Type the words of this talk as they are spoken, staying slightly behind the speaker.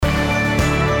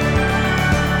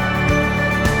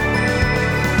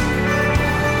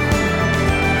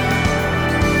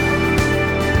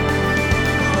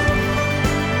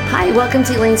Welcome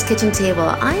to Elaine's Kitchen Table.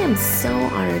 I am so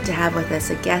honored to have with us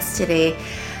a guest today,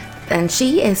 and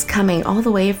she is coming all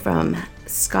the way from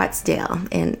Scottsdale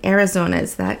in Arizona.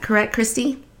 Is that correct,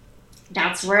 Christy?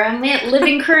 That's where I'm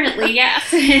living currently,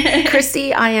 yes.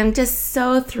 Christy, I am just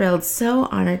so thrilled, so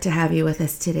honored to have you with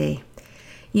us today.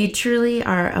 You truly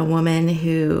are a woman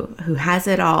who has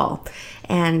it all,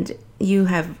 and you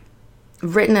have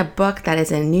written a book that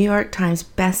is a New York Times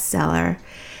bestseller,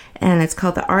 and it's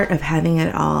called The Art of Having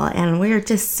It All. And we're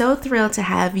just so thrilled to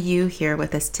have you here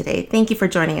with us today. Thank you for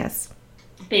joining us.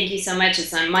 Thank you so much.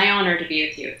 It's my honor to be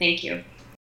with you. Thank you.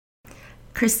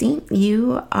 Christy,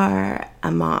 you are a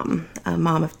mom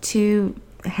of two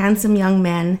handsome young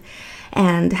men.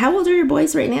 And how old are your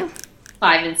boys right now?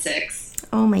 5 and 6.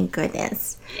 Oh my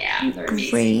goodness. Yeah, they're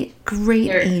amazing. Great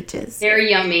ages. They're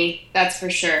yummy, that's for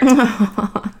sure.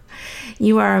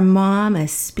 You are a mom, a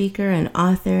speaker, an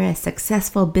author, a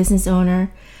successful business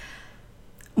owner.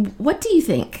 What do you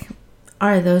think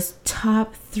are those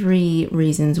top 3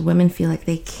 reasons women feel like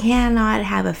they cannot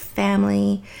have a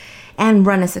family and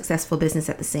run a successful business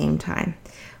at the same time?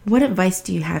 What advice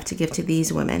do you have to give to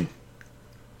these women?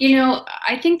 You know,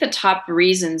 I think the top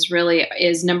reasons really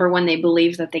is, number one, they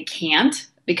believe that they can't,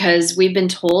 because we've been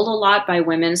told a lot by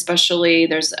women, especially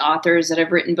there's authors that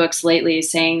have written books lately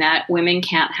saying that women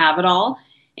can't have it all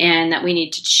and that we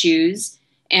need to choose.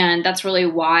 And that's really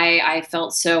why I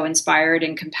felt so inspired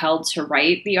and compelled to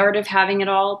write The Art of Having It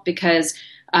All, because,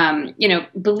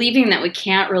 believing that we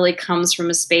can't really comes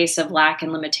from a space of lack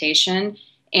and limitation.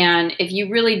 And if you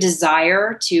really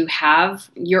desire to have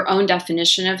your own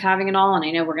definition of having it all, and I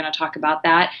know we're going to talk about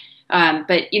that,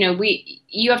 but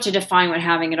you have to define what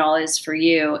having it all is for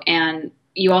you. And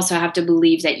you also have to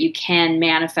believe that you can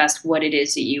manifest what it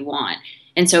is that you want.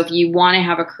 And so if you want to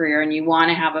have a career and you want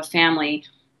to have a family,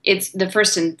 it's the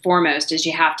first and foremost is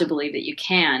you have to believe that you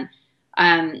can.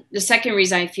 The second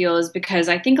reason I feel is because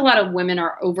I think a lot of women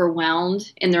are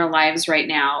overwhelmed in their lives right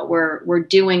now. We're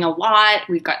doing a lot.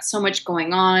 We've got so much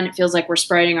going on. It feels like we're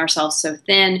spreading ourselves so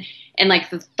thin. And like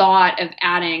the thought of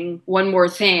adding one more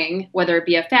thing, whether it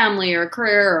be a family or a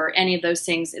career or any of those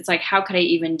things, it's like, how could I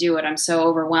even do it? I'm so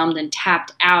overwhelmed and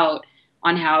tapped out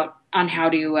on how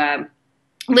to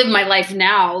live my life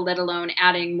now, let alone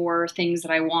adding more things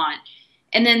that I want.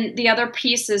 And then the other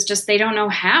piece is just they don't know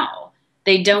how.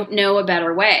 They don't know a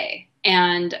better way.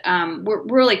 And we're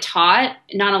really taught,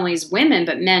 not only as women,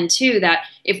 but men too, that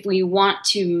if we want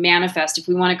to manifest, if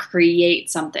we want to create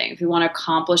something, if we want to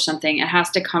accomplish something, it has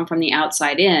to come from the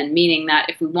outside in, meaning that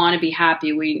if we want to be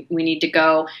happy, we need to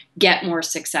go get more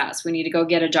success. We need to go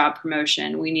get a job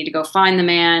promotion. We need to go find the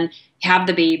man, have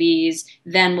the babies,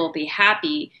 then we'll be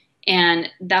happy. And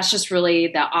that's just really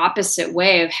the opposite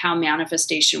way of how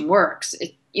manifestation works.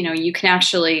 You can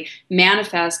actually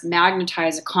manifest,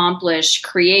 magnetize, accomplish,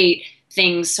 create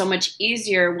things so much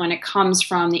easier when it comes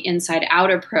from the inside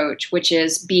out approach, which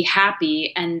is be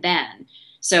happy and then.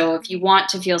 So if you want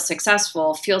to feel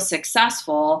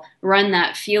successful, run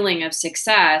that feeling of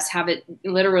success, have it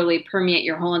literally permeate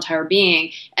your whole entire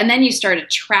being. And then you start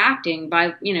attracting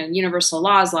by, universal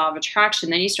laws, law of attraction,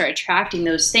 then you start attracting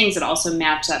those things that also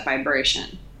match that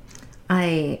vibration.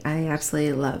 I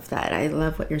absolutely love that. I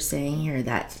love what you're saying here,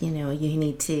 that, you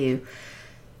need to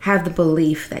have the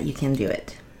belief that you can do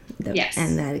it. Yes.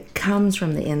 And that it comes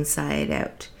from the inside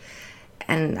out.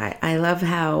 And I love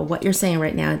how what you're saying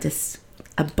right now just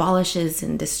abolishes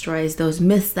and destroys those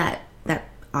myths that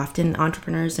often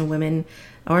entrepreneurs and women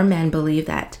or men believe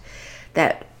that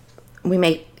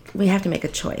we have to make a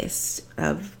choice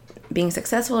of being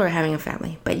successful or having a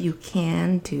family, but you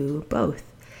can do both.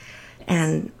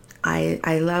 And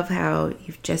I love how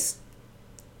you've just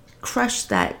crushed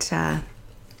that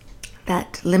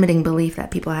limiting belief that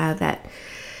people have that,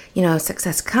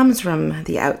 success comes from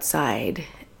the outside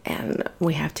and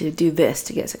we have to do this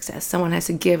to get success. Someone has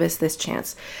to give us this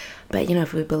chance. But,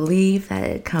 if we believe that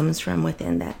it comes from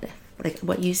within, that, like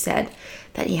what you said,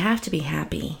 that you have to be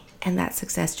happy and that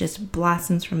success just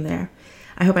blossoms from there.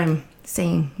 I hope I'm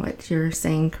saying what you're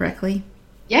saying correctly.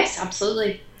 Yes,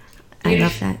 absolutely. I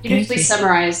love that. Beautifully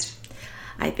summarized.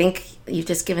 I think you've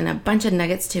just given a bunch of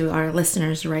nuggets to our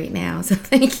listeners right now, so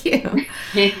thank you.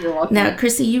 You're welcome. Now,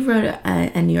 Chrissy, you wrote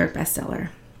a New York bestseller,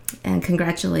 and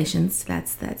congratulations.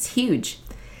 That's huge.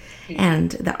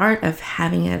 And The Art of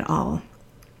Having It All.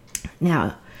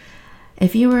 Now,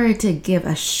 if you were to give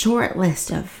a short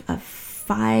list of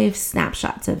 5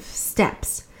 snapshots of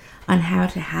steps on how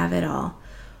to have it all,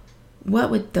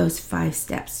 what would those 5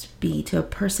 steps be to a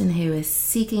person who is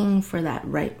seeking for that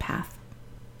right path?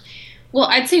 Well,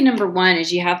 I'd say number one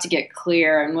is you have to get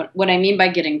clear. And what I mean by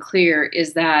getting clear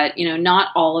is that, not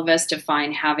all of us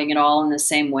define having it all in the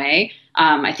same way.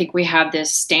 I think we have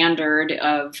this standard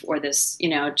or this,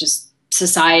 just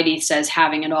society says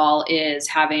having it all is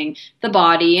having the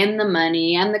body and the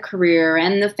money and the career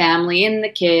and the family and the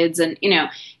kids.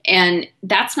 And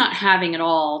that's not having it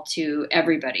all to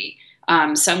everybody.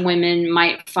 Some women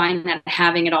might find that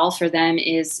having it all for them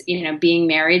is, being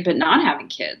married but not having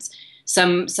kids.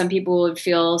 Some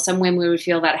women would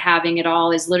feel that having it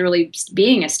all is literally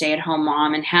being a stay-at-home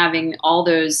mom and having all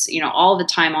those, all the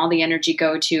time, all the energy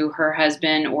go to her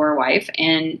husband or wife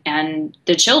and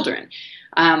the children.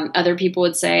 Other people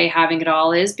would say having it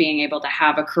all is being able to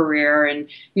have a career and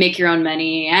make your own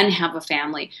money and have a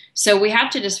family. So we have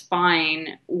to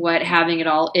define what having it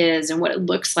all is and what it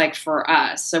looks like for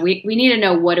us. So we need to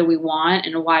know, what do we want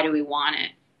and why do we want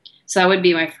it? So that would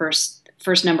be my first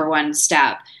number one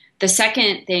step. The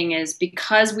second thing is,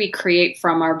 because we create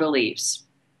from our beliefs,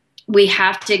 we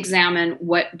have to examine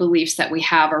what beliefs that we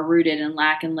have are rooted in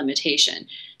lack and limitation.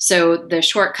 So the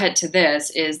shortcut to this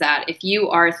is that if you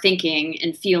are thinking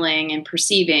and feeling and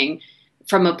perceiving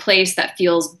from a place that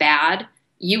feels bad,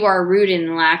 you are rooted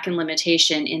in lack and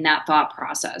limitation in that thought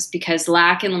process, because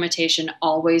lack and limitation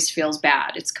always feels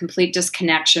bad. It's complete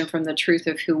disconnection from the truth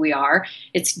of who we are.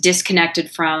 It's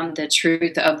disconnected from the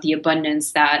truth of the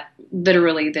abundance that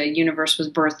literally the universe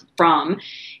was birthed from.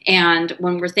 And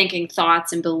when we're thinking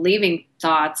thoughts and believing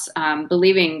thoughts,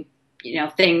 believing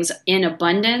things in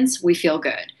abundance, we feel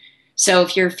good. So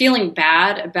if you're feeling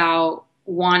bad about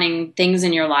wanting things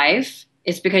in your life,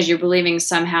 it's because you're believing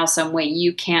somehow, some way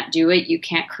you can't do it, you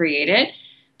can't create it.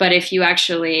 But if you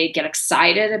actually get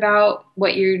excited about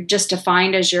what you just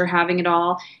defined as you're having it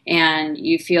all and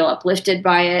you feel uplifted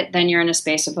by it, then you're in a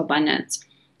space of abundance.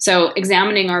 So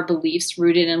examining our beliefs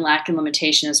rooted in lack and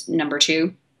limitation is number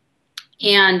two.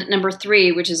 And number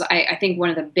three, which is I think one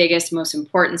of the biggest, most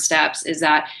important steps, is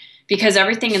that because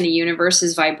everything in the universe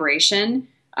is vibration,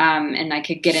 and I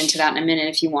could get into that in a minute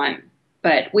if you want,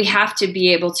 but we have to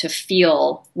be able to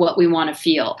feel what we want to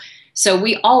feel. So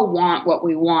we all want what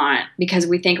we want because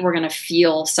we think we're going to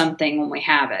feel something when we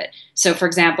have it. So for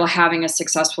example, having a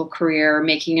successful career,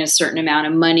 making a certain amount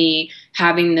of money,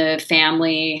 having the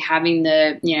family, having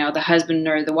the husband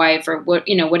or the wife, or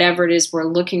whatever it is we're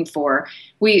looking for,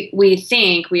 we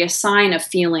assign a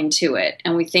feeling to it.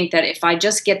 And we think that if I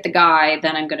just get the guy,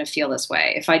 then I'm going to feel this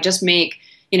way. If I just make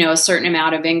a certain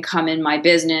amount of income in my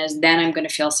business, then I'm going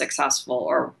to feel successful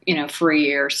or,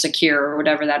 free or secure or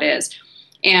whatever that is.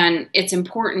 And it's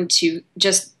important to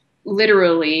just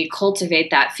literally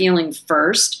cultivate that feeling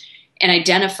first and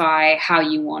identify how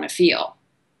you want to feel.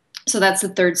 So that's the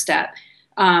third step.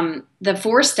 The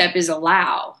fourth step is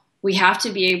allow. We have to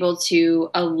be able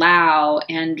to allow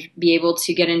and be able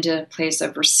to get into a place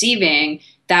of receiving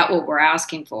that what we're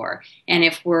asking for. And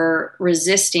if we're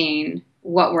resisting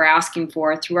what we're asking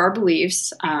for through our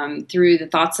beliefs, through the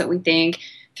thoughts that we think,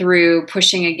 through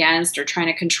pushing against or trying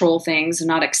to control things and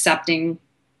not accepting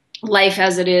life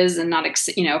as it is and not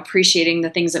appreciating the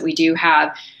things that we do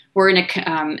have, we're in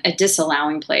a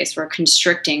disallowing place. We're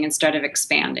constricting instead of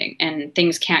expanding, and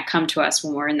things can't come to us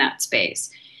when we're in that space.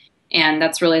 And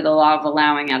that's really the law of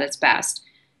allowing at its best.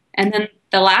 And then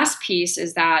the last piece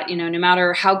is that, no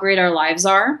matter how great our lives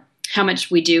are, how much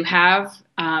we do have,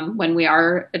 when we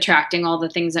are attracting all the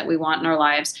things that we want in our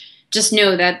lives, just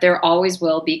know that there always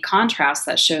will be contrast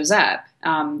that shows up.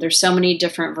 There's so many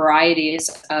different varieties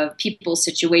of people,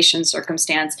 situation,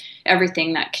 circumstance,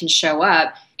 everything that can show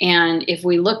up. And if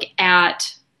we look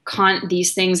at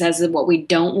these things as what we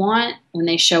don't want when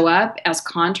they show up as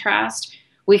contrast,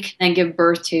 we can then give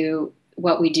birth to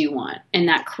what we do want. And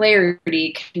that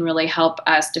clarity can really help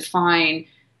us define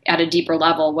at a deeper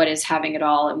level what is having it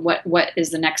all and what is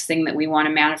the next thing that we want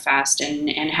to manifest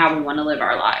and how we want to live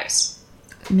our lives.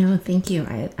 No, thank you.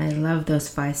 I love those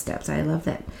 5 steps. I love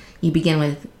that you begin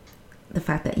with the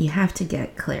fact that you have to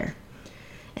get clear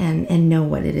and know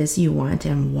what it is you want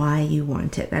and why you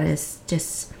want it. That is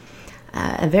just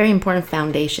a very important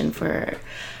foundation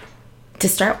to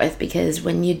start with, because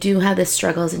when you do have the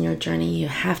struggles in your journey, you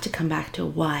have to come back to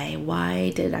why.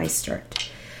 Why did I start?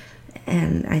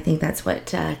 And I think that's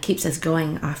what keeps us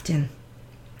going often.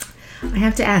 I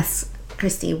have to ask,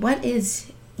 Christy, what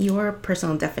is your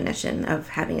personal definition of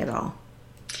having it all?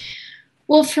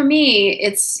 Well, for me,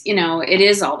 it's, it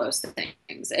is all those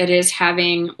things. It is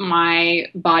having my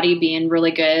body be in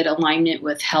really good alignment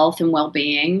with health and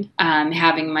well-being,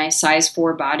 having my size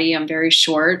 4 body. I'm very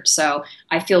short, so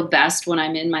I feel best when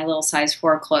I'm in my little size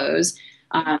 4 clothes.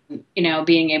 Um,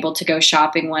 being able to go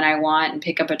shopping when I want and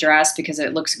pick up a dress because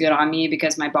it looks good on me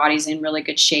because my body's in really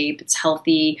good shape. It's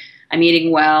healthy. I'm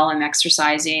eating well. I'm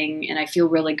exercising and I feel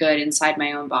really good inside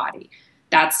my own body.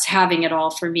 That's having it all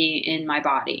for me in my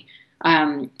body.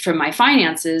 From my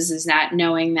finances is that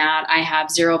knowing that I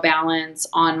have zero balance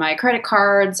on my credit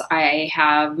cards. I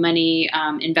have money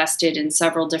invested in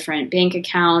several different bank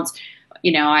accounts.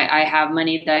 I have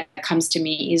money that comes to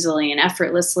me easily and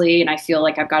effortlessly, and I feel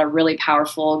like I've got a really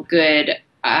powerful, good,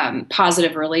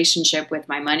 positive relationship with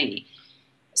my money.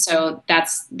 So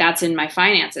that's in my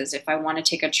finances. If I want to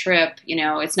take a trip,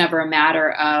 it's never a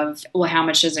matter of, well, how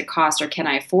much does it cost or can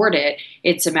I afford it?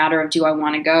 It's a matter of, do I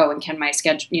want to go and can my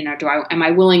schedule, am I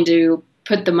willing to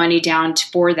put the money down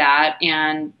for that?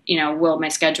 And, will my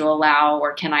schedule allow,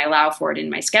 or can I allow for it in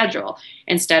my schedule?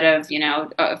 Instead of,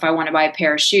 if I want to buy a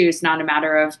pair of shoes, not a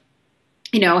matter of,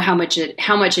 how much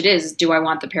it is. Do I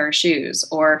want the pair of shoes,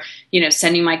 or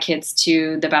sending my kids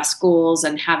to the best schools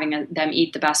and having them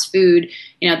eat the best food?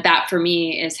 That for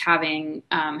me is having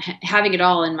it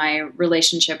all in my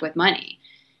relationship with money.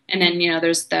 And then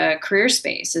there's the career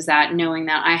space, is that knowing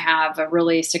that I have a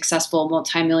really successful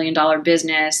multi-million-dollar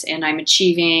business and I'm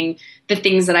achieving the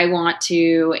things that I want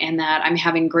to, and that I'm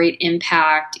having great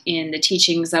impact in the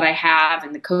teachings that I have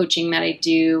and the coaching that I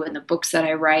do and the books that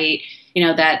I write.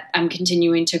 That I'm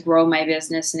continuing to grow my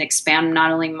business and expand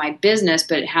not only my business,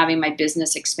 but having my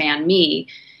business expand me,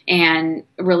 and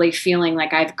really feeling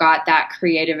like I've got that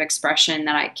creative expression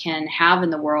that I can have in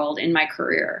the world in my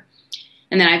career.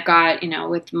 And then I've got,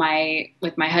 with my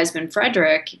husband,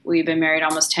 Frederick, we've been married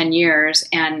almost 10 years,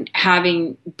 and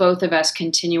having both of us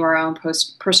continue our own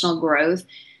personal growth,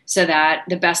 so that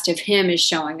the best of him is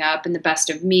showing up and the best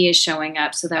of me is showing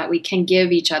up, so that we can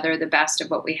give each other the best of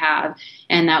what we have,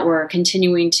 and that we're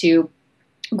continuing to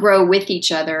grow with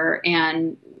each other,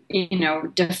 and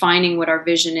defining what our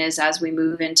vision is as we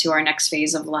move into our next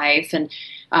phase of life, and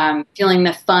feeling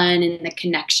the fun and the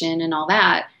connection and all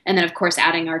that. And then, of course,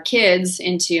 adding our kids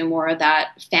into more of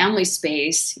that family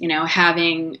space,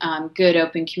 having good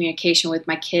open communication with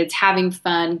my kids, having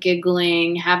fun,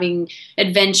 giggling, having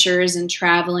adventures and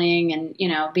traveling, and,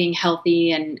 being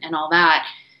healthy and all that.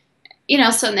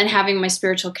 So and then having my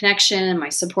spiritual connection and my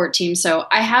support team. So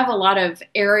I have a lot of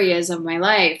areas of my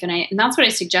life. And that's what I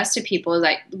suggest to people, is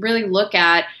I really look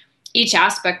at each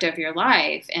aspect of your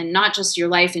life, and not just your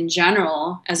life in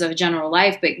general as a general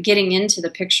life, but getting into the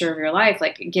picture of your life,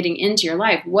 like getting into your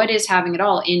life. What is having it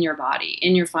all in your body,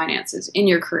 in your finances, in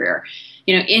your career,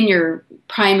 in your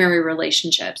primary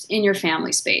relationships, in your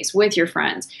family space, with your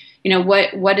friends?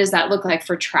 What does that look like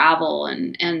for travel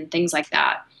and things like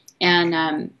that?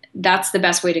 And that's the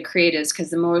best way to create, is because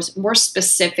the more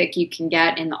specific you can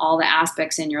get in all the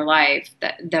aspects in your life,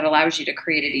 that allows you to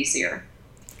create it easier.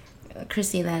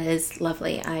 Christy, that is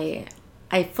lovely.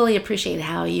 I fully appreciate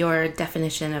how your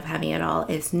definition of having it all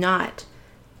is not,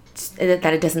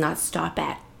 that it does not stop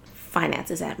at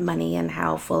finances, at money and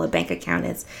how full a bank account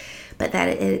is, but that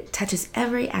it touches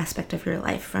every aspect of your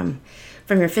life, from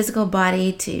your physical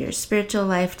body to your spiritual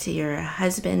life, to your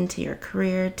husband, to your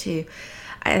career, to,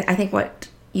 I think what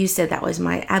you said that was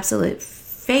my absolute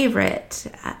favorite,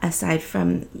 aside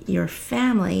from your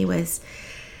family, was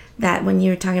that when you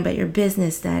were talking about your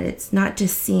business, that it's not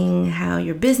just seeing how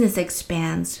your business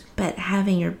expands, but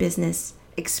having your business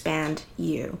expand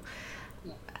you.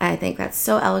 I think that's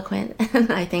so eloquent,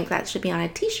 and I think that should be on a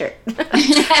t-shirt.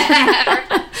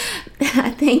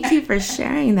 Thank you for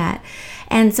sharing that.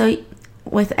 And so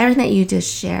with everything that you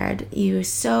just shared, you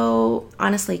so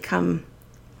honestly come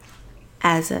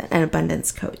as an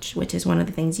abundance coach, which is one of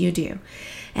the things you do.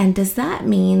 And does that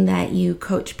mean that you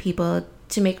coach people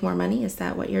to make more money? Is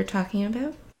that what you're talking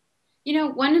about?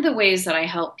 One of the ways that I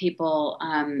help people,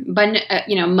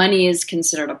 money is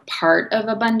considered a part of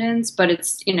abundance, but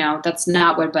it's, that's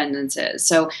not what abundance is.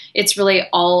 So it's really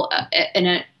all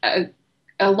in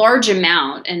a large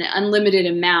amount, an unlimited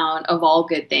amount of all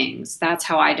good things. That's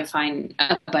how I define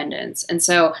abundance. And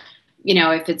so,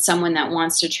 if it's someone that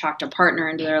wants to attract a partner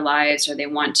into their lives, or they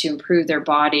want to improve their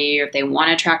body, or if they want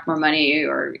to attract more money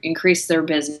or increase their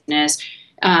business,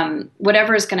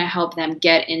 whatever is going to help them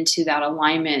get into that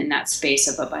alignment in that space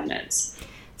of abundance.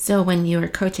 So when you are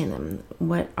coaching them,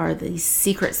 what are the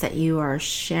secrets that you are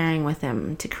sharing with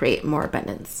them to create more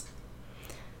abundance?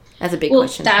 That's a big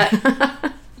question.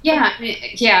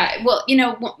 Yeah. Well,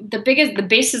 the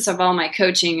basis of all my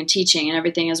coaching and teaching and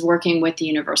everything is working with the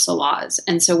universal laws.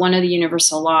 And so one of the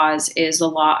universal laws is the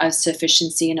law of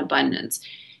sufficiency and abundance.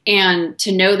 And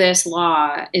to know this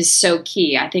law is so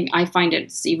key. I find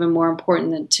it's even more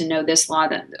important to know this law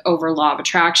over law of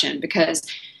attraction, because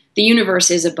the universe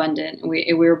is abundant.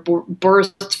 We were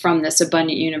birthed from this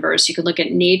abundant universe. You could look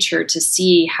at nature to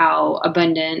see how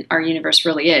abundant our universe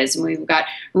really is. And we've got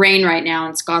rain right now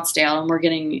in Scottsdale, and we're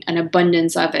getting an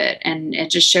abundance of it. And it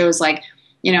just shows, like,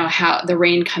 how the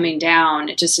rain coming down,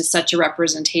 it just is such a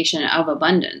representation of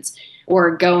abundance.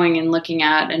 Or going and looking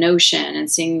at an ocean and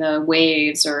seeing the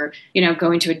waves, or,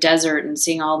 going to a desert and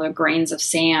seeing all the grains of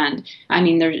sand. I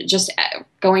mean, they're just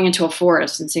going into a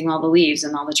forest and seeing all the leaves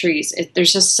and all the trees.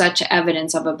 There's just such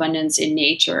evidence of abundance in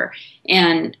nature.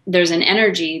 And there's an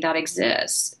energy that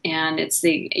exists, and it's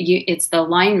the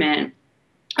alignment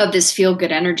of this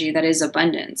feel-good energy that is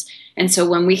abundance. And so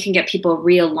when we can get people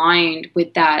realigned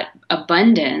with that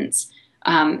abundance,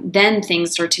 then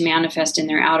things start to manifest in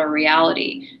their outer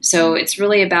reality. So it's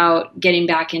really about getting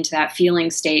back into that feeling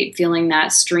state, feeling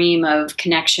that stream of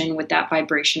connection with that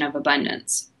vibration of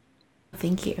abundance.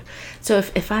 Thank you. So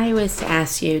if I was to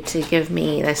ask you to give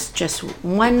me this just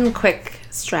one quick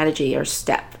strategy or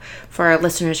step for our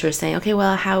listeners who are saying, okay,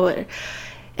 well,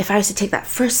 if I was to take that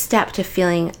first step to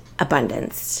feeling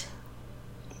abundance,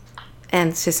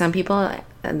 and to some people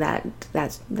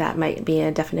that might be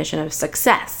a definition of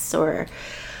success or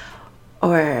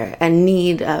a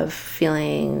need of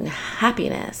feeling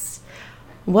happiness,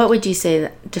 what would you say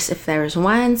that, just if there was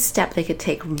one step they could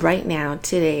take right now,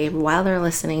 today, while they're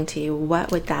listening to you,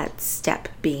 what would that step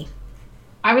be?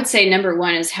 I would say number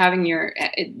one is having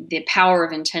the power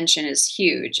of intention is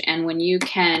huge. And when you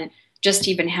can just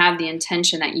even have the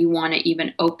intention that you want to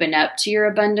even open up to your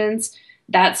abundance,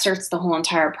 that starts the whole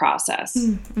entire process.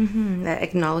 Mm-hmm. That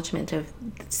acknowledgement of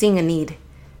seeing a need.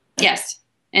 Yes.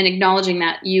 And acknowledging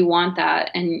that you want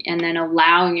that, and then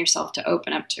allowing yourself to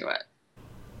open up to it.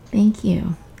 Thank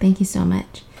you. Thank you so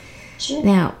much. Sure.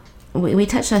 Now, we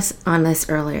touched on this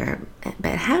earlier,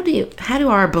 but how do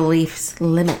our beliefs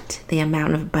limit the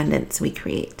amount of abundance we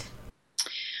create?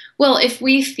 Well, if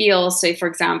we feel, say, for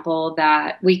example,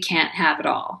 that we can't have it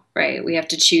all, right? We have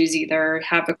to choose either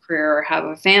have a career or have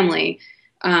a family.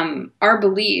 Our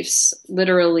beliefs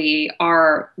literally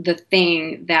are the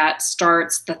thing that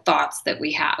starts the thoughts that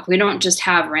we have. We don't just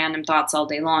have random thoughts all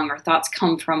day long. Our thoughts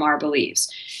come from our beliefs.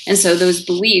 And so those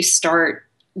beliefs start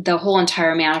the whole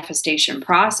entire manifestation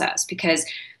process, because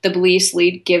the beliefs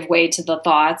give way to the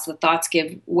thoughts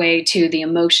give way to the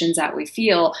emotions that we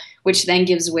feel, which then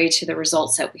gives way to the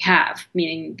results that we have,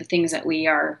 meaning the things that we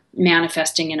are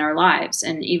manifesting in our lives,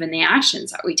 and even the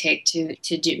actions that we take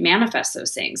to manifest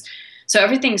those things. So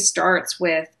everything starts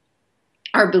with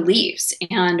our beliefs.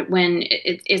 And when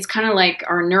it's kind of like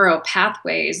our neural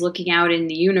pathways looking out in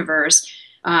the universe,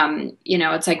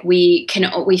 it's like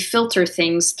we filter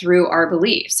things through our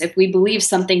beliefs. If we believe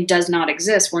something does not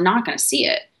exist, we're not going to see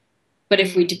it. But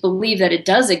if we believe that it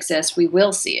does exist, we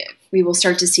will see it. We will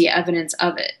start to see evidence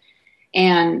of it.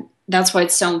 And that's why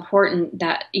it's so important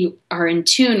that you are in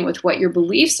tune with what your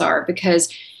beliefs are,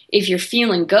 because if you're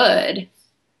feeling good,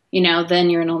 then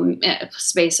you're in a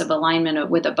space of alignment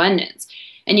with abundance.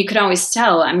 And you could always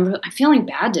tell, I'm feeling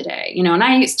bad today, and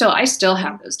I still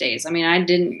have those days. I mean, I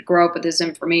didn't grow up with this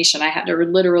information. I had to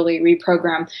literally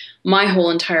reprogram my whole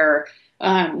entire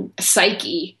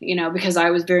psyche, because I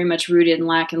was very much rooted in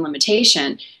lack and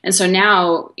limitation. And so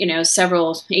now,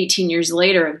 18 years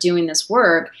later of doing this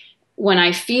work, when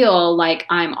I feel like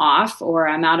I'm off or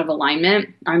I'm out of alignment,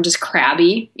 or I'm just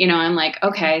crabby, I'm like,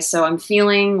 okay, so I'm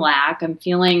feeling lack, I'm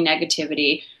feeling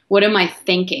negativity. What am I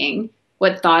thinking?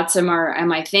 What thoughts am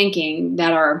I thinking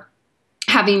that are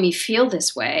having me feel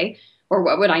this way? Or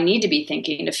what would I need to be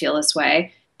thinking to feel this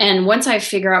way? And once I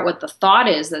figure out what the thought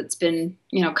is that's been,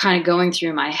 kind of going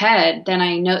through my head, then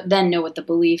I know what the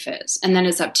belief is. And then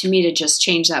it's up to me to just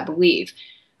change that belief.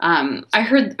 I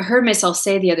heard myself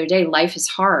say the other day, life is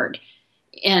hard.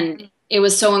 And it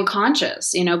was so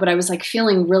unconscious, but I was like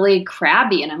feeling really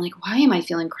crabby. And I'm like, why am I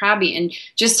feeling crabby? And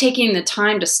just taking the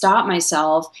time to stop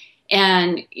myself.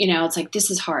 And, it's like, this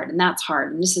is hard, and that's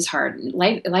hard, and this is hard. And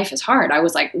life is hard. I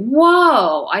was like,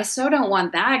 whoa, I so don't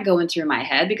want that going through my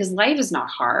head, because life is not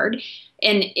hard.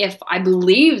 And if I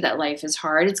believe that life is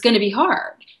hard, it's going to be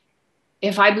hard.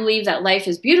 If I believe that life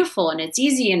is beautiful and it's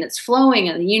easy and it's flowing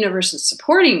and the universe is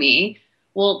supporting me,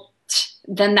 well,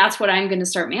 then that's what I'm going to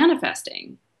start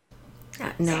manifesting.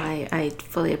 No, I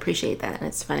fully appreciate that. And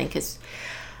it's funny because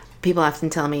people often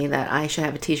tell me that I should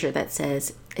have a t-shirt that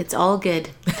says, it's all good.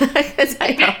 Because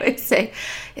I always say,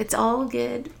 it's all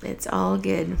good. It's all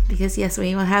good. Because yes,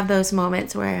 we will have those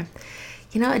moments where,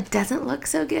 it doesn't look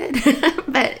so good.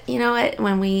 But you know what?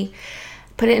 When we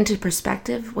put it into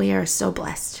perspective, we are so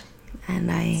blessed.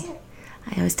 And I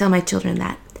always tell my children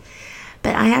that.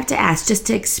 But I have to ask, just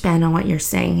to expand on what you're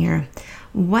saying here,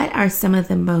 What are some of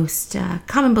the most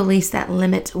common beliefs that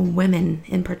limit women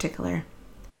in particular?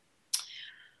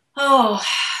 Oh,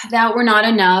 that we're not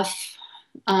enough,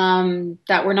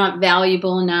 that we're not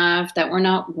valuable enough, that we're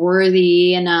not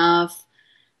worthy enough,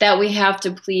 that we have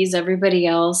to please everybody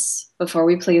else before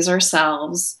we please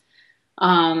ourselves.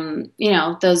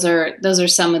 Those are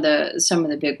some of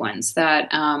the big ones that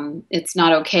it's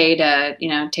not okay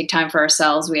to take time for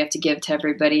ourselves. We have to give to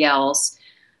everybody else.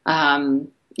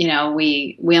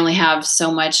 We only have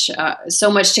so much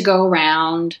to go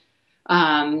around.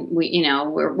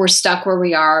 We're stuck where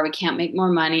we are. We can't make more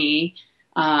money.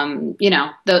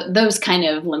 Those kind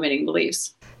of limiting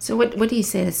beliefs. So, what do you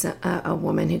say to a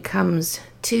woman who comes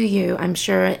to you? I'm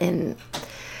sure in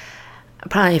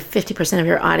probably 50% of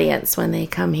your audience, when they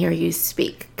come hear you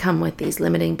speak, come with these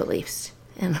limiting beliefs.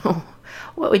 And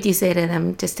what would you say to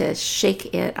them just to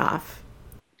shake it off?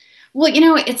 Well,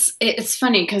 it's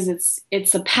funny because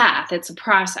it's a path, it's a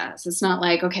process. It's not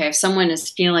like, okay, if someone is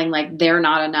feeling like they're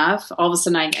not enough, all of a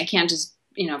sudden I can't just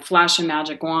flash a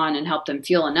magic wand and help them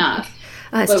feel enough.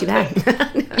 Oh, that's too bad.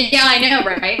 Yeah, I know,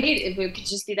 right? If it could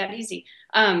just be that easy.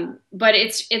 But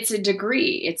it's a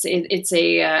degree. It's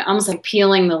a almost like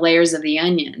peeling the layers of the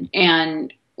onion.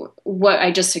 And what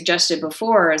I just suggested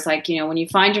before is like, when you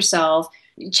find yourself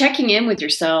checking in with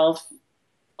yourself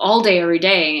all day, every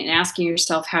day, and asking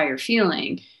yourself how you're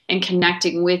feeling and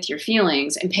connecting with your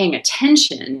feelings and paying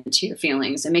attention to your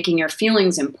feelings and making your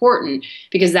feelings important,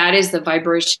 because that is the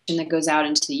vibration that goes out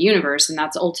into the universe. And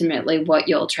that's ultimately what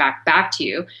you'll attract back to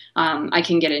you. I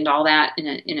can get into all that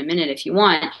in a minute if you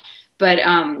want. But,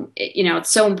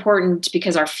 it's so important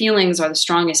because our feelings are the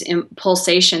strongest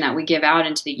pulsation that we give out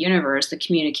into the universe, the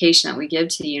communication that we give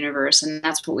to the universe. And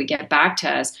that's what we get back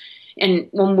to us. And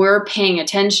when we're paying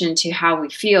attention to how we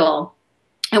feel,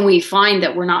 and we find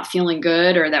that we're not feeling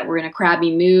good, or that we're in a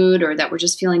crabby mood, or that we're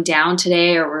just feeling down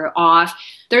today, or we're off,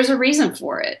 there's a reason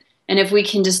for it. And if we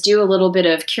can just do a little bit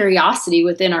of curiosity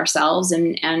within ourselves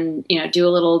and do a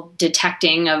little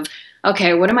detecting of,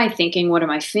 okay, what am I thinking? What am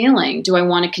I feeling? Do I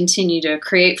want to continue to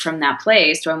create from that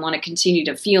place? Do I want to continue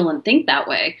to feel and think that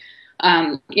way?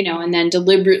 And then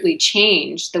deliberately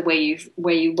change the way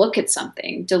you look at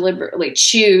something. Deliberately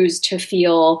choose to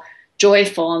feel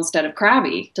joyful instead of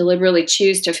crabby. Deliberately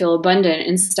choose to feel abundant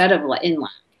instead of in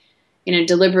lack.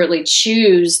 Deliberately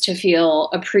choose to feel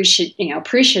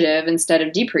appreciative instead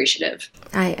of depreciative.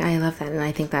 I love that, and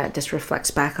I think that just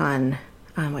reflects back on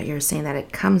what you're saying, that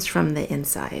it comes from the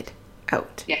inside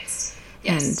out. Yes.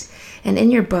 And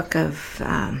in your book of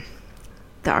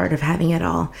The Art of Having It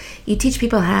All, you teach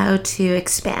people how to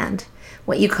expand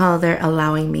what you call their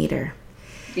allowing meter.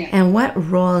 Yeah. And what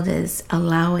role does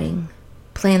allowing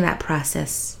play in that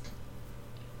process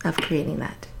of creating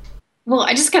that? Well,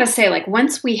 I just got to say, like,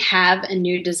 once we have a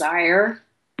new desire,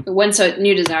 once a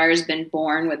new desire has been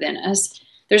born within us,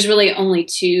 there's really only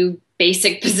two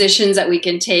basic positions that we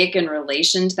can take in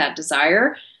relation to that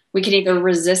desire. We can either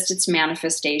resist its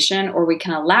manifestation, or we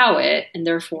can allow it and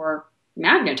therefore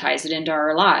magnetize it into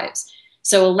our lives.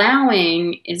 So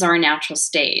allowing is our natural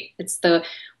state. It's the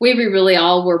way we really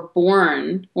all were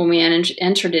born when we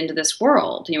entered into this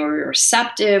world. We were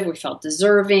receptive, we felt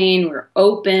deserving, we were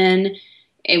open,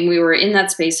 and we were in that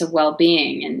space of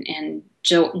well-being and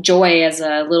joy as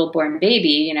a little born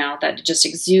baby, that just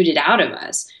exuded out of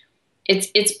us.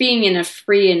 It's being in a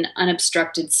free and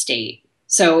unobstructed state.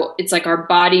 So it's like our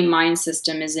body-mind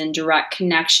system is in direct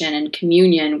connection and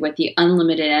communion with the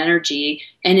unlimited energy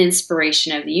and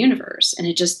inspiration of the universe. And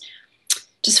it just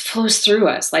flows through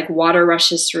us like water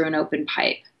rushes through an open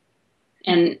pipe.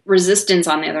 And resistance,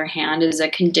 on the other hand, is a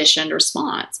conditioned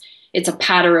response. It's a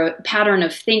pattern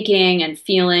of thinking and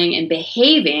feeling and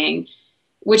behaving,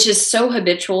 which is so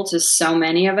habitual to so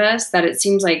many of us that it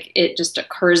seems like it just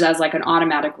occurs as like an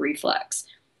automatic reflex.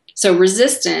 So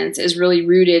resistance is really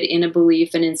rooted in a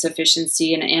belief in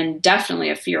insufficiency and definitely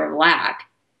a fear of lack.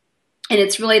 And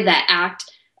it's really that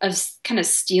act of kind of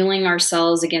steeling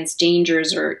ourselves against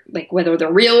dangers, or like whether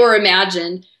they're real or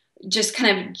imagined, just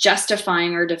kind of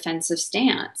justifying our defensive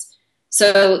stance.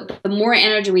 So the more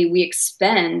energy we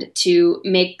expend to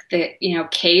make the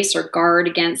case or guard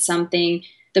against something,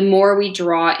 the more we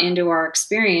draw into our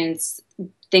experience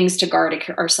things to guard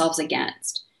ourselves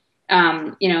against.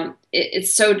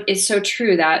 It's so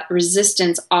true that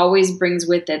resistance always brings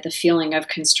with it the feeling of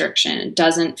constriction. It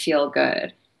doesn't feel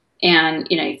good. And,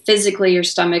 physically your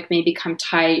stomach may become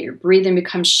tight, your breathing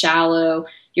becomes shallow,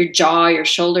 your jaw, your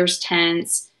shoulders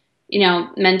tense.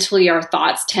 Mentally our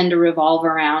thoughts tend to revolve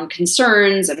around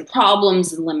concerns and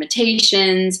problems and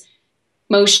limitations.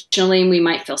 Emotionally, we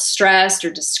might feel stressed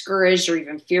or discouraged or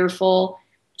even fearful.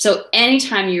 So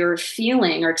anytime you're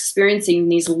feeling or experiencing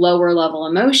these lower level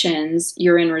emotions,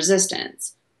 you're in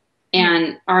resistance.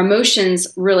 And our emotions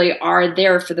really are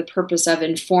there for the purpose of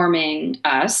informing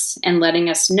us and letting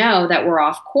us know that we're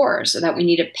off course or that we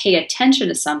need to pay attention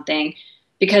to something,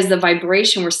 because the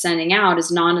vibration we're sending out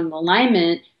is not in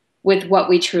alignment with what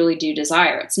we truly do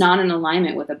desire. It's not in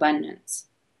alignment with abundance.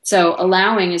 So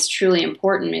allowing is truly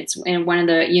important. It's in one of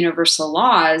the universal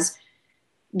laws,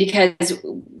 because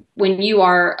when you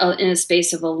are in a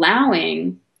space of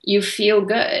allowing, you feel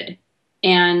good.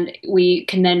 And we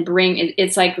can then bring,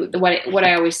 it's like what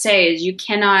I always say is, you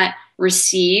cannot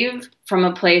receive from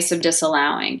a place of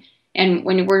disallowing. And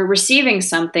when we're receiving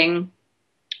something,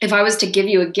 if I was to give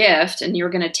you a gift and you're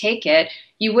going to take it,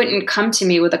 you wouldn't come to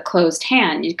me with a closed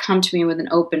hand. You'd come to me with an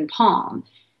open palm.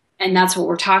 And that's what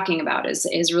we're talking about,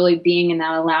 is really being in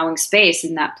that allowing space,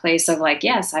 in that place of like,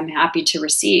 yes, I'm happy to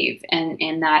receive,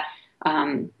 and that,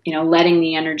 letting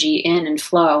the energy in and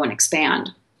flow and expand.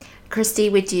 Christy,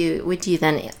 would you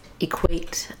then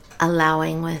equate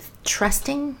allowing with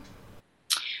trusting?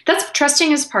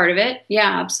 Trusting is part of it.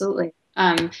 Yeah, absolutely.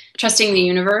 Trusting the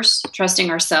universe,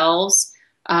 trusting ourselves,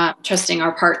 trusting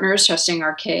our partners, trusting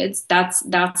our kids.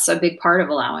 That's a big part of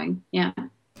allowing. Yeah.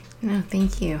 No,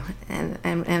 thank you. And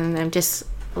I'm just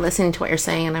listening to what you're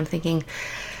saying, and I'm thinking,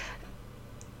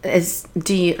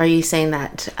 are you saying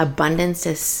that abundance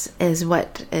is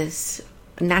what is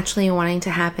naturally wanting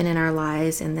to happen in our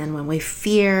lives, and then when we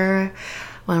fear,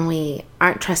 when we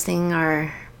aren't trusting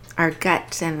our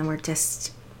gut, and we're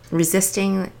just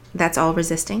resisting, that's all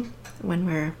resisting, when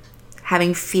we're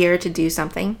having fear to do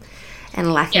something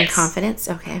and lacking confidence?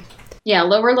 Okay. Yeah,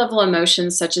 lower level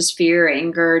emotions such as fear,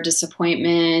 anger,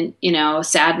 disappointment,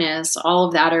 sadness, all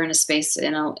of that are in a space,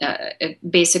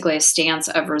 basically a stance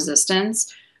of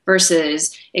resistance,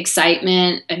 versus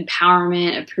excitement,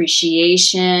 empowerment,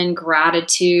 appreciation,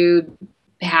 gratitude,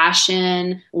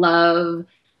 passion, love,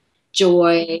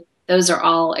 joy. Those are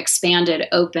all expanded,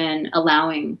 open,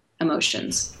 allowing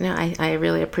emotions. I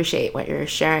really appreciate what you're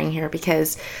sharing here,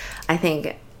 because I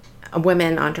think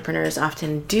women entrepreneurs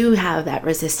often do have that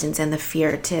resistance and the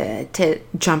fear to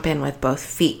jump in with both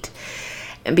feet,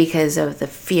 because of the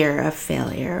fear of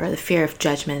failure or the fear of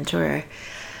judgment or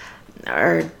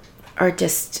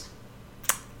just,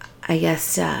 I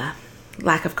guess,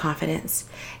 lack of confidence.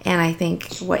 And I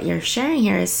think what you're sharing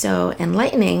here is so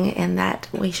enlightening, in that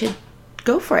we should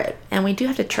go for it, and we do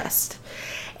have to trust.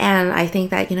 And I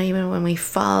think that, even when we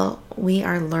fall, we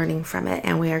are learning from it,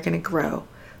 and we are going to grow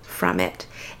from it.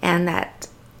 And that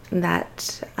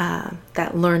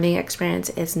learning experience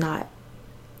is not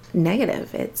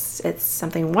negative. It's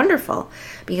something wonderful,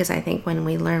 because I think when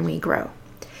we learn, we grow.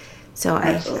 So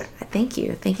I thank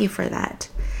you for that.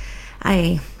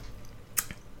 I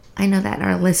know that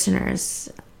our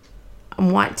listeners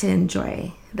want to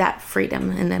enjoy that freedom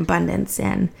and abundance,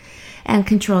 and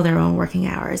control their own working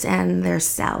hours and their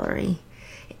salary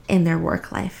in their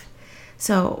work life.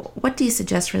 So what do you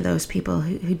suggest for those people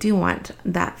who do want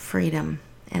that freedom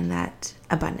and that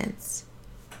abundance?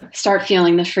 Start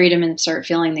feeling the freedom and start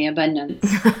feeling the abundance.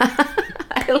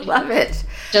 I love it.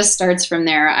 Just starts from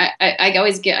there. I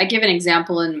give an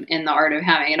example in The Art of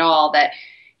Having It All, that,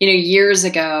 years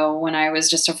ago when I was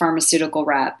just a pharmaceutical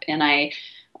rep, and I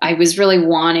was really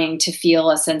wanting to feel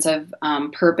a sense of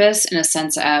purpose and a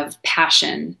sense of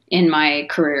passion in my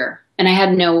career. And I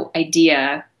had no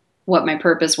idea what my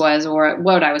purpose was or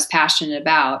what I was passionate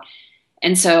about.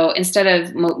 And so instead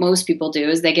of most people do,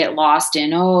 is they get lost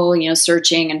in,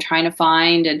 searching and trying to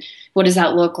find, and what does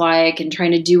that look like, and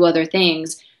trying to do other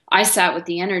things. I sat with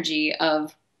the energy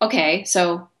of, okay,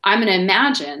 so I'm going to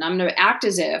imagine, I'm going to act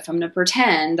as if, I'm going to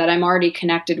pretend that I'm already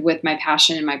connected with my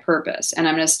passion and my purpose. And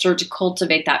I'm going to start to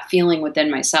cultivate that feeling within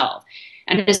myself.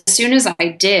 And as soon as I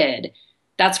did,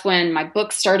 that's when my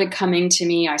books started coming to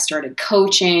me. I started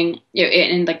coaching,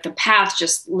 and like the path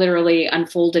just literally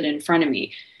unfolded in front of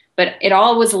me. But it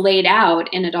all was laid out,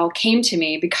 and it all came to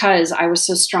me because I was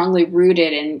so strongly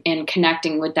rooted in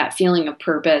connecting with that feeling of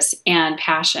purpose and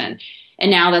passion. And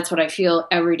now that's what I feel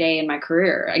every day in my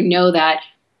career. I know that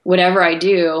whatever I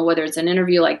do, whether it's an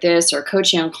interview like this or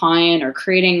coaching a client or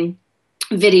creating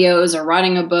videos or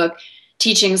writing a book,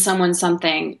 teaching someone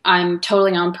something, I'm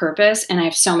totally on purpose, and I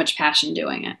have so much passion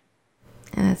doing it.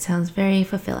 And that sounds very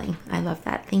fulfilling. I love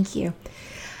that. Thank you.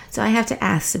 So I have to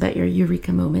ask about your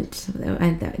eureka moment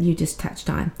that you just touched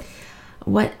on.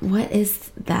 What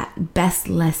is that best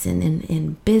lesson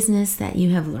in business that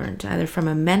you have learned, either from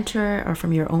a mentor or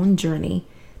from your own journey,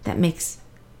 that makes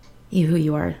you who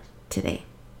you are today?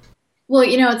 Well,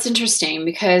 it's interesting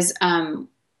because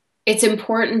it's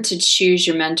important to choose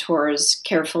your mentors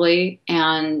carefully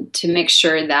and to make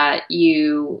sure that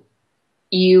you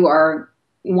are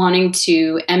wanting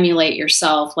to emulate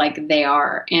yourself like they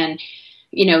are. And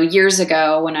years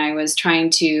ago when I was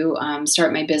trying to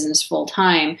start my business full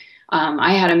time,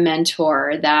 I had a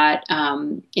mentor that,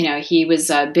 he was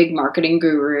a big marketing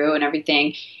guru and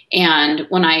everything. And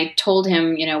when I told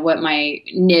him, what my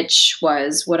niche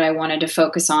was, what I wanted to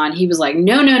focus on, he was like,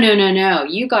 no, no, no, no, no.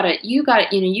 You got it. You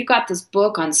got this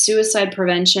book on suicide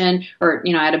prevention, or,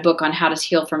 I had a book on how to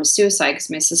heal from suicide because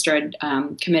my sister had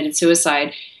committed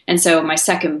suicide. And so my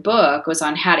second book was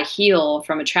on how to heal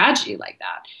from a tragedy like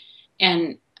that.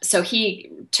 And so he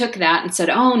took that and said,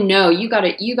 "Oh no, you got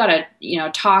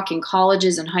to, talk in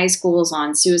colleges and high schools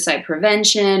on suicide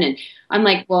prevention." And I'm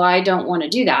like, "Well, I don't want to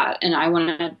do that, and I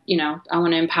want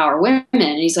to empower women."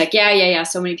 And he's like, "Yeah, yeah, yeah.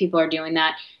 So many people are doing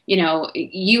that.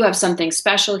 You have something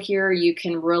special here. You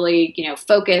can really,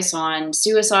 focus on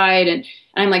suicide." And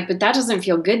I'm like, "But that doesn't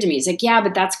feel good to me." He's like, "Yeah,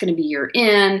 but that's going to be your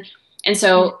in." And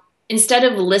so instead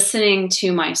of listening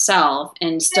to myself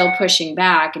and still pushing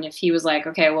back, and if he was like,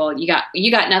 "Okay, well, you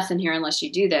got nothing here unless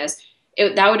you do this,"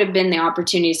 that would have been the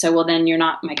opportunity to say, "Well, then you're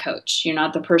not my coach. You're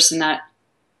not the person that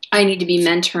I need to be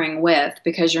mentoring with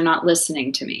because you're not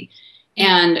listening to me."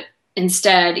 And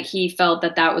instead, he felt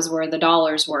that that was where the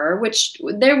dollars were, which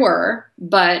there were,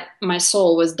 but my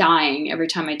soul was dying every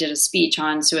time I did a speech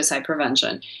on suicide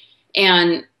prevention.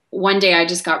 And one day I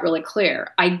just got really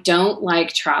clear. I don't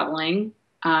like traveling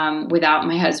without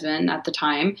my husband at the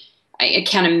time. I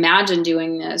can't imagine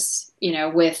doing this,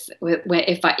 with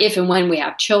if and when we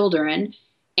have children.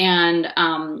 And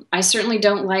I certainly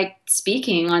don't like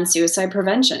speaking on suicide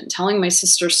prevention. Telling my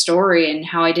sister's story and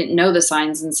how I didn't know the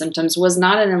signs and symptoms was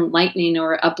not an enlightening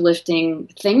or uplifting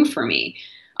thing for me.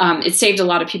 It saved a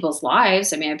lot of people's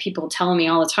lives. I mean, I have people telling me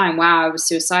all the time, "Wow, I was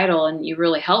suicidal and you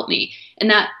really helped me." And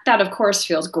that of course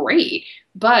feels great.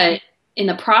 But in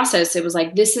the process, it was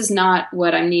like, this is not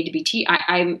what I need to be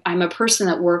I'm a person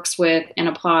that works with and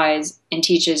applies and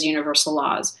teaches universal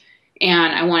laws.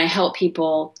 And I want to help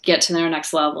people get to their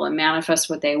next level and manifest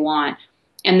what they want.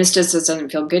 And this just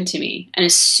doesn't feel good to me. And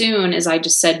as soon as I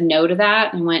just said no to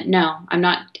that and went, "No, I'm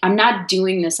not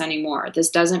doing this anymore. This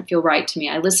doesn't feel right to me."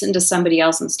 I listened to somebody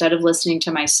else instead of listening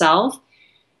to myself.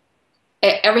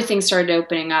 Everything started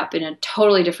opening up in a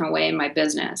totally different way in my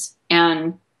business.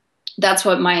 And that's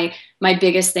what my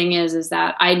biggest thing is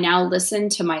that I now listen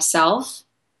to myself.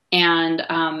 And,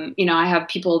 I have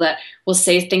people that will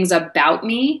say things about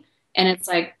me, and it's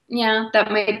like, yeah,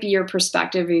 that might be your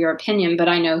perspective or your opinion, but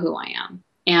I know who I am.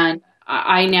 And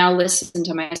I now listen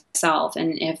to myself.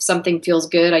 And if something feels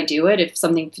good, I do it. If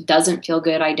something doesn't feel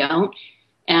good, I don't.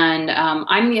 And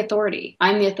I'm the authority.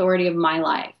 I'm the authority of my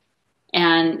life.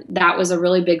 And that was a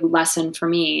really big lesson for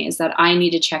me, is that I need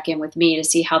to check in with me to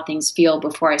see how things feel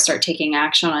before I start taking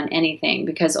action on anything,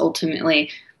 because ultimately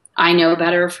I know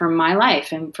better for my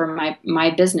life and for my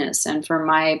business and for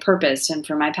my purpose and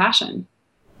for my passion.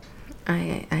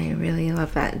 I really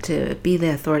love that, to be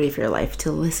the authority of your life,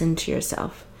 to listen to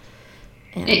yourself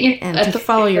and to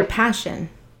follow your passion.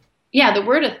 Yeah, the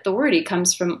word authority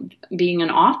comes from being an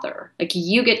author. Like,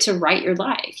 you get to write your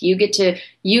life. You get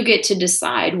to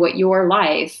decide what your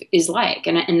life is like.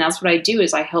 And that's what I do,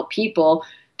 is I help people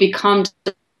become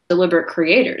deliberate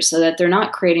creators, so that they're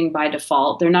not creating by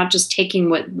default. They're not just taking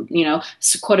what,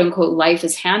 quote unquote, life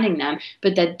is handing them,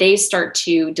 but that they start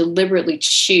to deliberately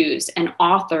choose and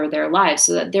author their lives,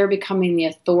 so that they're becoming the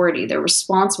authority. They're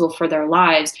responsible for their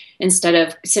lives, instead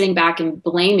of sitting back and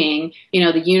blaming,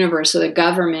 the universe or the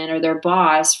government or their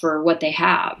boss for what they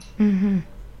have. Mm-hmm.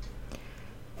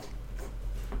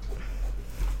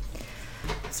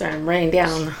 Sorry, I'm writing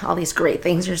down all these great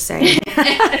things you're saying.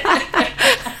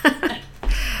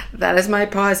 That is my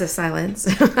pause of silence.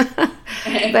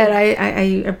 But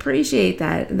I appreciate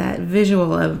that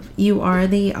visual of, you are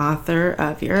the author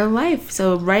of your life.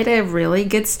 So write a really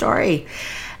good story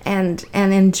and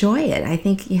enjoy it. I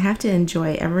think you have to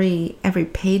enjoy every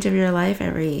page of your life,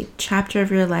 every chapter of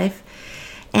your life.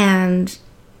 And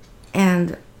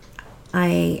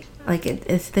I like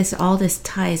it. This all just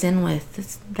ties in with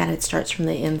this, that it starts from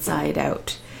the inside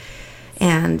out.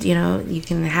 And you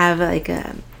can have like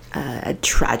a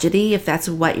tragedy, if that's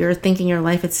what you're thinking your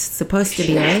life is supposed to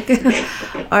be like,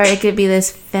 or it could be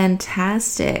this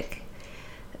fantastic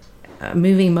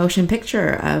moving motion picture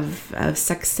of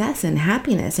success and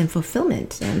happiness and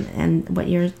fulfillment and what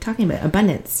you're talking about,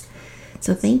 abundance.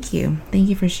 So thank you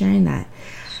for sharing that.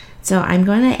 So I'm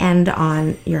going to end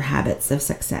on your habits of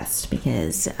success,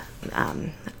 because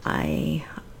I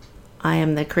I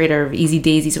am the creator of Easy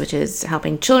Daisies, which is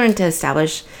helping children to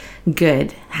establish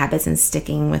good habits and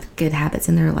sticking with good habits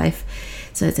in their life.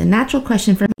 So it's a natural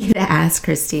question for me to ask,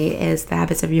 Christy, is the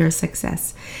habits of your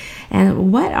success.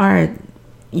 And what are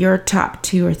your top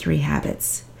 2 or 3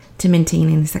 habits to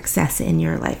maintaining success in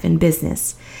your life and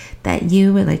business that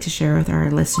you would like to share with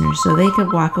our listeners so they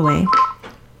could walk away?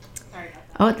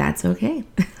 Oh, that's okay.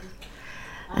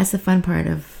 That's the fun part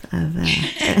of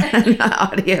an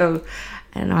audio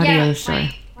show.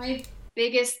 My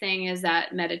biggest thing is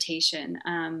that meditation.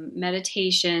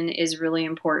 Meditation is really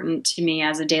important to me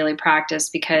as a daily practice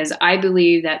because I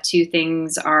believe that 2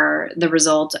 things are the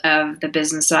result of the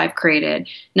business that I've created.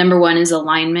 Number 1 is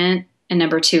alignment, and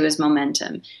number 2 is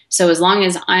momentum. So as long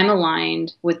as I'm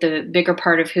aligned with the bigger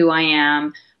part of who I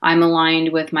am, I'm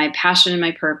aligned with my passion and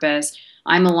my purpose,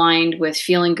 I'm aligned with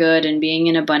feeling good and being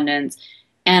in abundance,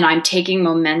 and I'm taking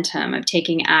momentum, I'm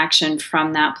taking action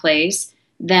from that place,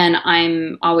 then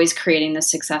I'm always creating the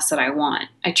success that I want.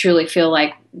 I truly feel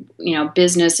like,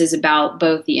 business is about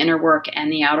both the inner work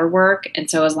and the outer work. And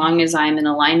so as long as I'm in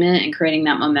alignment and creating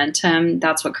that momentum,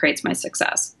 that's what creates my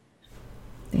success.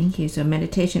 Thank you. So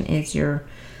meditation is your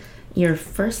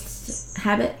first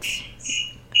habit?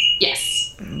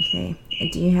 Yes. Okay.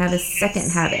 Do you have a second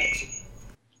habit?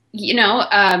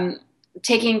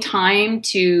 Taking time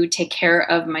to take care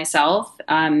of myself,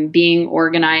 being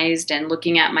organized and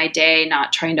looking at my day,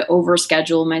 not trying to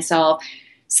overschedule myself,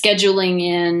 scheduling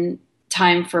in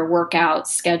time for workouts,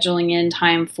 scheduling in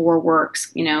time for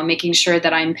works, making sure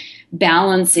that I'm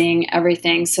balancing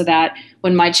everything so that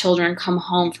when my children come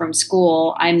home from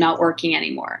school, I'm not working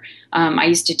anymore. I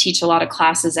used to teach a lot of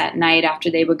classes at night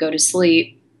after they would go to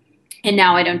sleep. And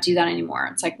now I don't do that anymore.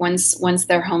 It's like once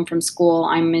they're home from school,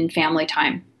 I'm in family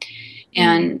time.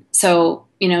 And so,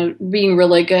 being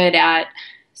really good at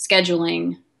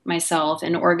scheduling myself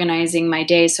and organizing my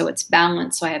day so it's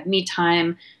balanced. So I have me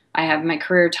time, I have my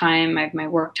career time, I have my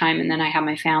work time, and then I have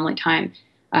my family time.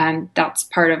 That's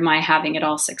part of my having it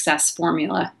all success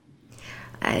formula.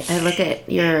 I look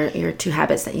at your 2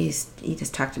 habits that you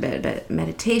just talked about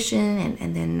meditation,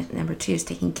 and then number 2 is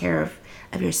taking care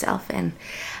of yourself. And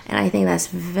I think that's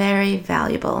very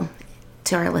valuable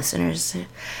to our listeners.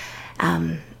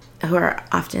 Who are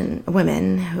often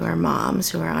women, who are moms,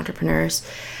 who are entrepreneurs,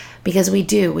 because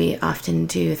we often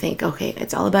do think, okay,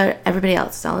 it's all about everybody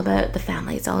else. It's all about the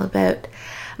family. It's all about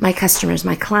my customers,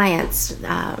 my clients,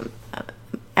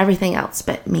 everything else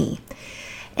but me.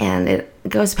 And it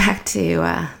goes back to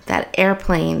that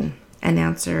airplane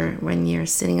announcer when you're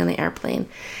sitting on the airplane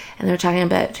and they're talking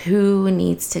about who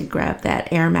needs to grab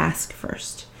that air mask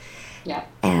first. Yeah.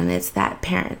 And it's that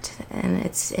parent, and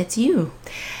it's you.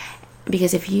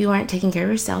 Because if you aren't taking care of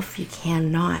yourself, you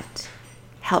cannot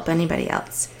help anybody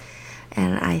else.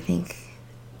 And I think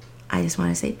I just want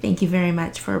to say thank you very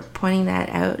much for pointing that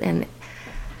out and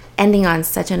ending on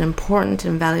such an important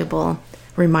and valuable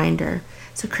reminder.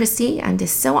 So Christy, I'm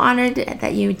just so honored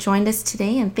that you joined us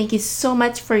today, and thank you so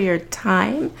much for your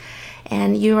time.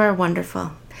 And you are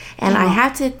wonderful. And I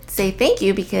have to say thank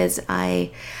you because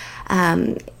I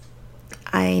know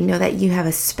that you have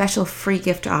a special free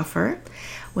gift offer,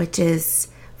 which is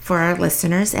for our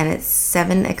listeners, and it's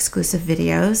 7 exclusive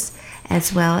videos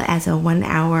as well as a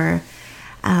 1-hour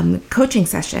coaching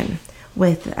session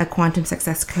with a quantum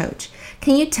success coach.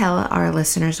 Can you tell our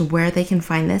listeners where they can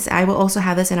find this? I will also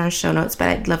have this in our show notes, but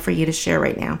I'd love for you to share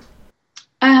right now.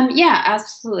 Yeah,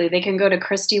 absolutely. They can go to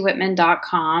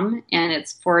ChristyWhitman.com, and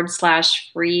it's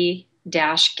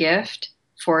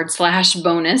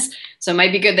 /free-gift/bonus. So it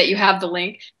might be good that you have the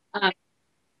link.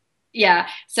 Yeah,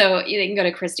 so you can go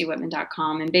to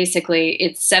ChristyWhitman.com, and basically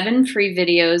it's 7 free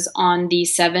videos on the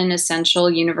 7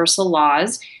 essential universal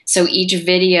laws. So each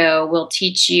video will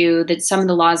teach you that some of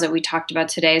the laws that we talked about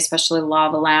today, especially the law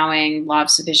of allowing, law of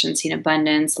sufficiency and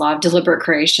abundance, law of deliberate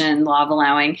creation, law of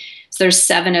allowing. So there's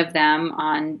 7 of them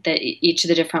on each of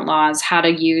the different laws, how to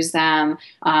use them,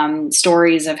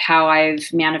 stories of how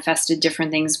I've manifested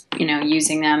different things,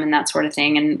 using them and that sort of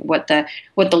thing, and what the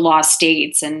law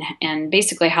states, and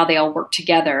basically how they all work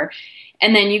together.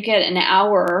 And then you get an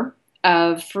hour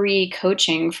of free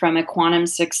coaching from a quantum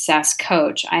success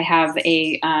coach. I have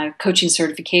a coaching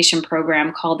certification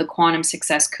program called the Quantum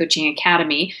Success Coaching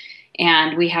Academy,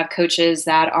 and we have coaches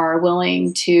that are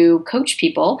willing to coach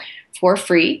people for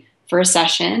free for a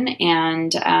session,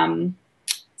 and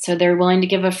so they're willing to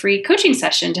give a free coaching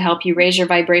session to help you raise your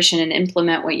vibration and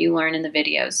implement what you learn in the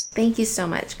videos. Thank you so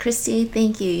much, Christy.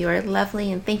 Thank you. You are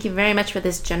lovely, and thank you very much for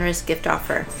this generous gift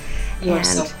offer.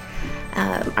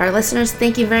 Our listeners,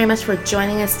 thank you very much for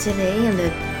joining us today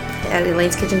at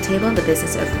Elaine's Kitchen Table, the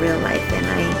business of real life. And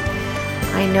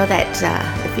I know that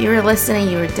if you were listening,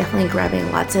 you were definitely grabbing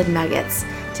lots of nuggets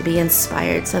to be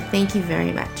inspired. So thank you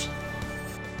very much.